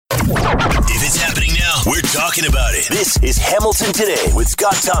talking about it. This is Hamilton Today with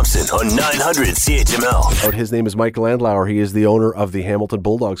Scott Thompson on 900 CHML. His name is Michael Andlauer. He is the owner of the Hamilton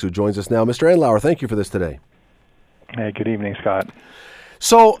Bulldogs, who joins us now. Mr. Andlauer, thank you for this today. Hey, good evening, Scott.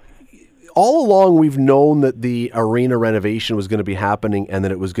 So, all along we've known that the arena renovation was going to be happening and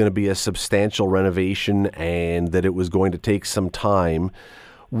that it was going to be a substantial renovation and that it was going to take some time.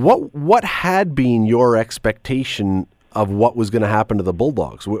 What had been your expectation of what was going to happen to the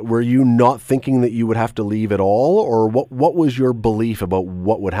Bulldogs? Were you not thinking that you would have to leave at all, or what was your belief about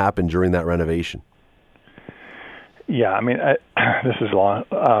what would happen during that renovation? Yeah, I mean, this is long.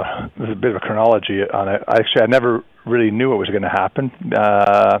 There's a bit of a chronology on it. I never really knew what was going to happen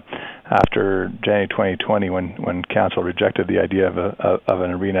after January 2020, when council rejected the idea of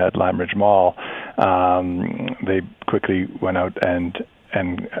an arena at Lime Ridge Mall. They quickly went out and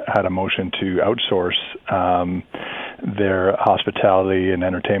had a motion to outsource their hospitality and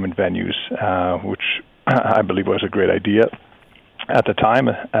entertainment venues, which I believe was a great idea at the time,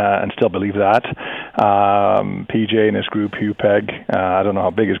 and still believe that. PJ and his group, HUPEG, I don't know how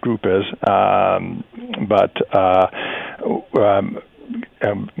big his group is, but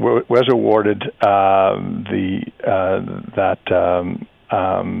was awarded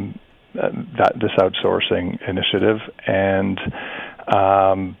this outsourcing initiative, and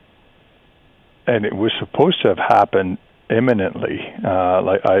it was supposed to have happened imminently,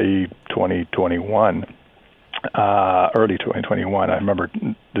 i.e. 2021. Early 2021. I remember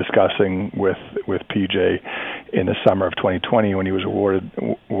discussing with PJ in the summer of 2020 when he was awarded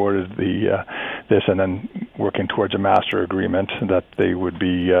this, and then working towards a master agreement that they would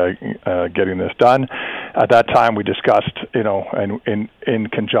be getting this done. At that time, we discussed, in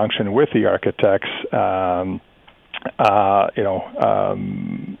conjunction with the architects,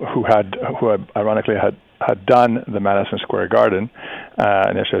 who ironically had done the Madison Square Garden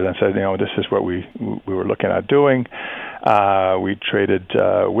initiative, and said, this is what we were looking at doing. We traded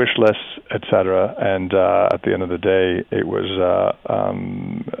wish lists, etc., and at the end of the day, it was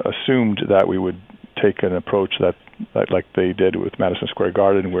assumed that we would take an approach that like they did with Madison Square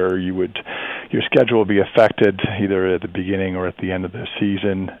Garden, where your schedule will be affected either at the beginning or at the end of the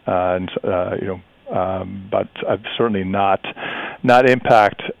season, but certainly not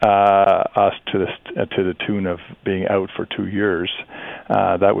impact us to the tune of being out for 2 years.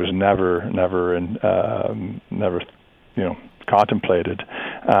 That was never contemplated.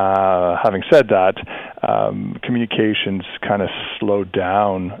 Having said that, communications kind of slowed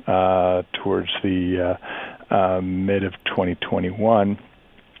down towards the mid of 2021,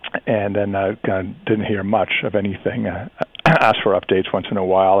 and then I kind of didn't hear much of anything. Asked for updates once in a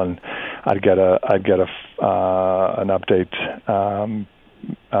while, and I'd get an update,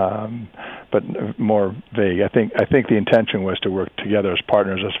 but more vague. I think the intention was to work together as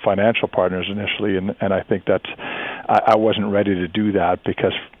partners, as financial partners initially, and I think that I wasn't ready to do that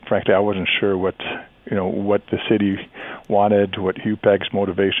because, frankly, I wasn't sure what the city wanted, what HUPEG's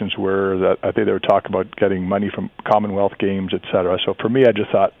motivations were. That I think they were talking about getting money from Commonwealth Games, etc. So for me, I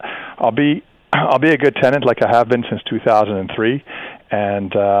just thought I'll be a good tenant like I have been since 2003,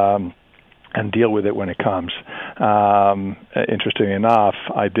 and deal with it when it comes. Interestingly enough,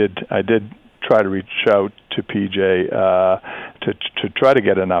 I did try to reach out to PJ to try to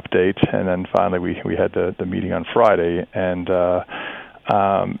get an update, and then finally we had the meeting on Friday, and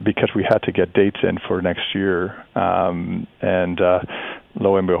because we had to get dates in for next year, and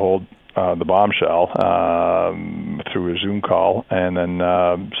lo and behold, the bombshell through a Zoom call, and then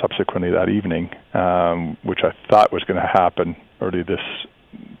subsequently that evening, which I thought was going to happen early this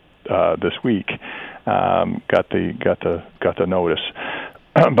week, got the notice,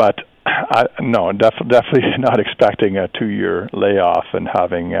 but definitely not expecting a 2-year layoff and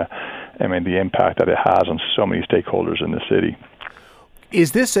having the impact that it has on so many stakeholders in the city.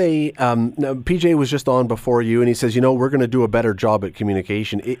 Is this now, PJ was just on before you, and he says, we're going to do a better job at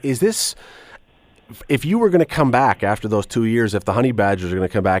communication. Is this, if you were going to come back after those 2 years, if the Honey Badgers are going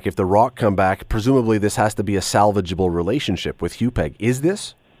to come back, if the Rock come back, presumably this has to be a salvageable relationship with HUPEG. Is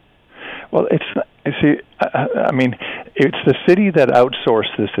this? Well, it's the city that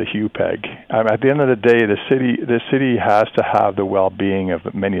outsourced this to HUPEG. At the end of the day, the city has to have the well-being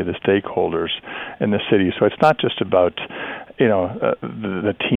of many of the stakeholders in the city. So it's not just about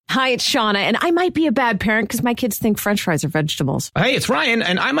the team. Hi, it's Shauna, and I might be a bad parent because my kids think French fries are vegetables. Hey, it's Ryan,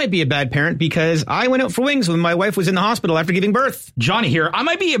 and I might be a bad parent because I went out for wings when my wife was in the hospital after giving birth. Johnny here. I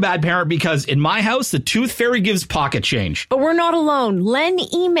might be a bad parent because in my house, the tooth fairy gives pocket change. But we're not alone. Len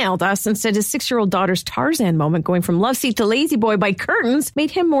emailed us and said his 6-year-old daughter's Tarzan moment going from love seat to lazy boy by curtains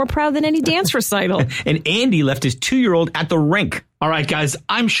made him more proud than any dance recital. And Andy left his 2-year-old at the rink. All right, guys,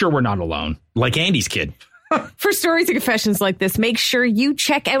 I'm sure we're not alone. Like Andy's kid. For stories and confessions like this, make sure you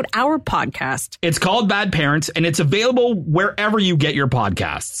check out our podcast. It's called Bad Parents, and it's available wherever you get your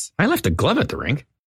podcasts. I left a glove at the rink.